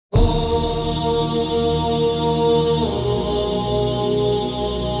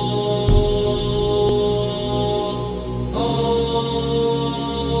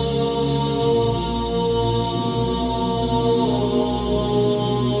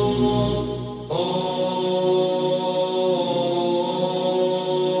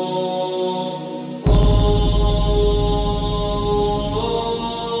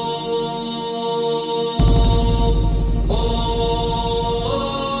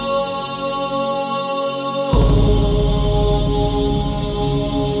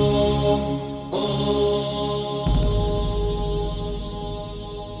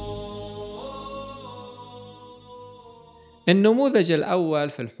النموذج الأول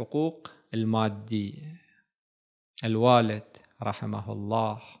في الحقوق المادية. الوالد رحمه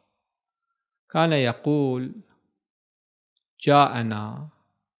الله كان يقول: جاءنا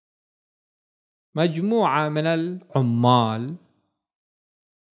مجموعة من العمال،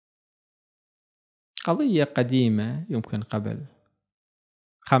 قضية قديمة يمكن قبل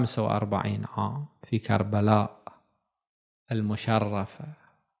 45 عام في كربلاء المشرفة،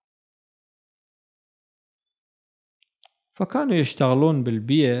 فكانوا يشتغلون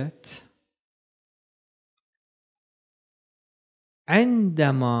بالبيت.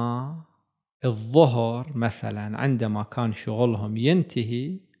 عندما الظهر مثلا، عندما كان شغلهم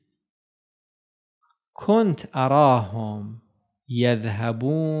ينتهي، كنت أراهم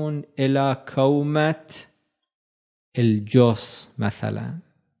يذهبون إلى كومة الجوس مثلا،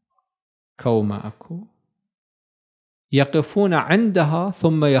 كومة أكو، يقفون عندها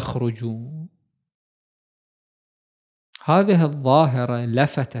ثم يخرجون. هذه الظاهرة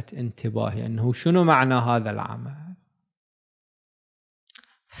لفتت انتباهي، أنه شنو معنى هذا العمل؟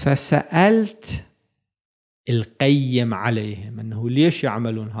 فسألت القيم عليهم أنه ليش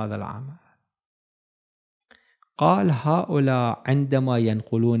يعملون هذا العمل؟ قال: هؤلاء عندما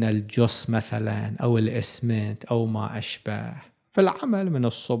ينقلون الجص مثلا أو الإسمنت أو ما أشبه في العمل من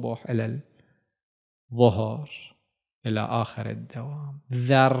الصبح إلى الظهر إلى آخر الدوام،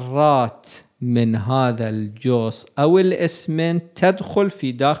 ذرات من هذا الجص أو الإسمنت تدخل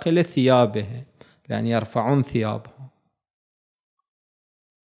في داخل ثيابهم، لأن يرفعون ثيابهم.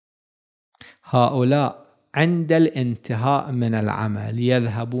 هؤلاء عند الانتهاء من العمل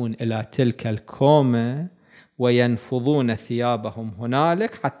يذهبون إلى تلك الكومة وينفضون ثيابهم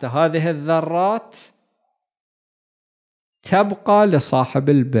هنالك، حتى هذه الذرات تبقى لصاحب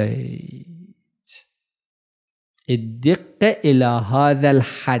البيت. الدقة إلى هذا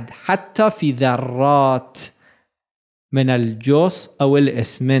الحد، حتى في ذرات من الجوس أو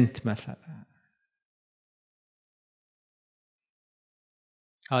الإسمنت مثلا.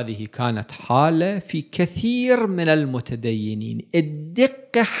 هذه كانت حالة في كثير من المتدينين،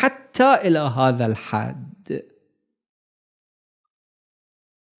 الدقة حتى إلى هذا الحد.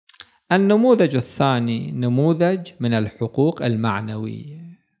 النموذج الثاني نموذج من الحقوق المعنوية.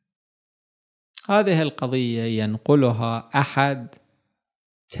 هذه القضية ينقلها أحد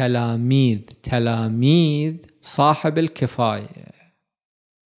تلاميذ صاحب الكفاية،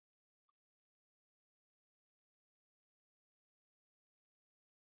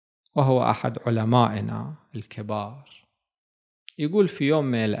 وهو أحد علمائنا الكبار. يقول: في يوم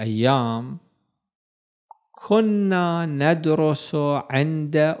من الأيام كنا ندرس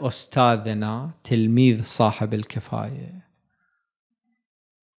عند أستاذنا تلميذ صاحب الكفاية،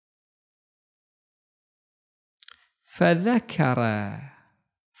 فذكر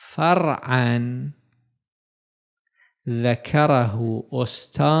فرعا ذكره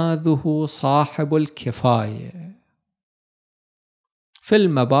أستاذه صاحب الكفاية في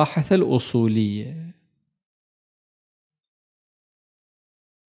المباحث الأصولية.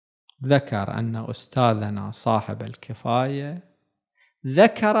 ذكر أن أستاذنا صاحب الكفاية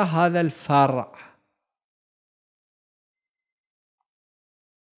ذكر هذا الفرع،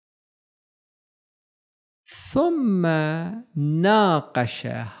 ثم ناقش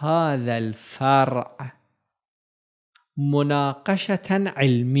هذا الفرع مناقشة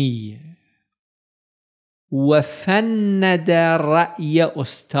علمية، وفند رأي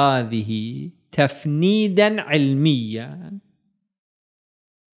أستاذه تفنيدا علميا،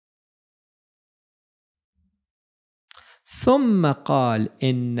 ثم قال: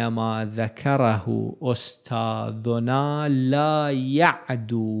 إنما ذكره أستاذنا لا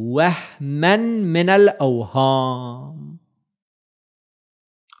يعدو وهما من الأوهام،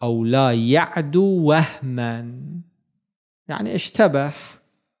 أو لا يعدو وهما، يعني اشتبه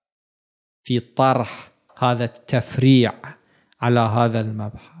في طرح هذا التفريع على هذا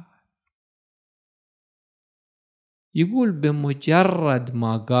المبحث. يقول: بمجرد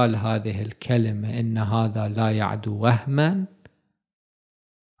ما قال هذه الكلمة إن هذا لا يعدو وهما،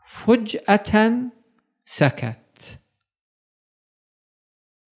 فجأة سكت.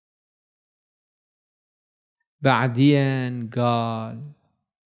 بعدين قال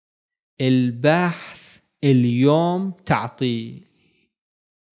البحث اليوم تعطيل.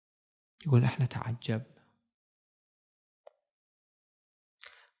 يقول احنا تعجب.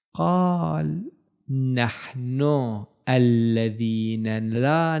 قال نحن الذين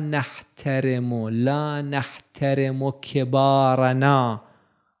لا نحترم كبارنا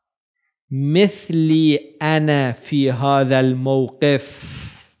مثلي أنا في هذا الموقف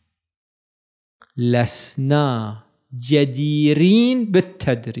لسنا جديرين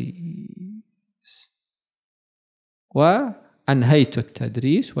بالتدريس، وأنهيت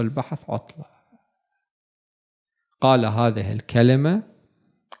التدريس والبحث عطلة. قال هذه الكلمة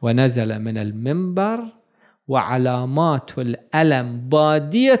ونزل من المنبر وعلامات الألم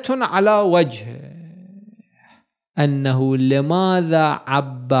بادية على وجهه، أنه لماذا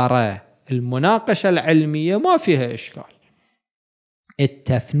عبر. المناقشة العلمية ما فيها إشكال،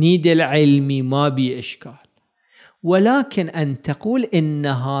 التفنيد العلمي ما بيه إشكال، ولكن أن تقول إن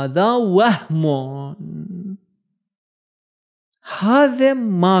هذا وهم، هذا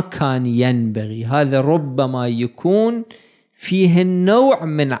ما كان ينبغي. هذا ربما يكون فيه النوع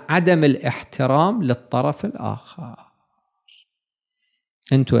من عدم الاحترام للطرف الآخر.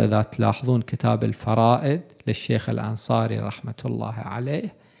 أنتم إذا تلاحظون كتاب الفرائد للشيخ الأنصاري رحمه الله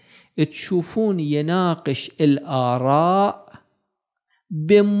عليه، تشوفون يناقش الآراء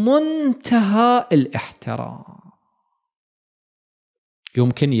بمنتهى الاحترام.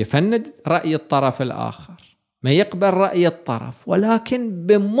 يمكن يفند رأي الطرف الآخر، ما يقبل رأي الطرف، ولكن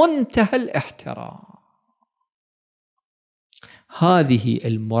بمنتهى الاحترام. هذه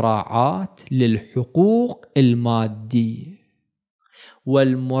المراعاة للحقوق المادية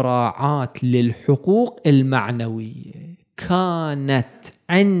والمراعاة للحقوق المعنوية كانت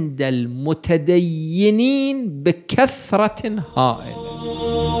عند المتدينين بكثرة هائلة.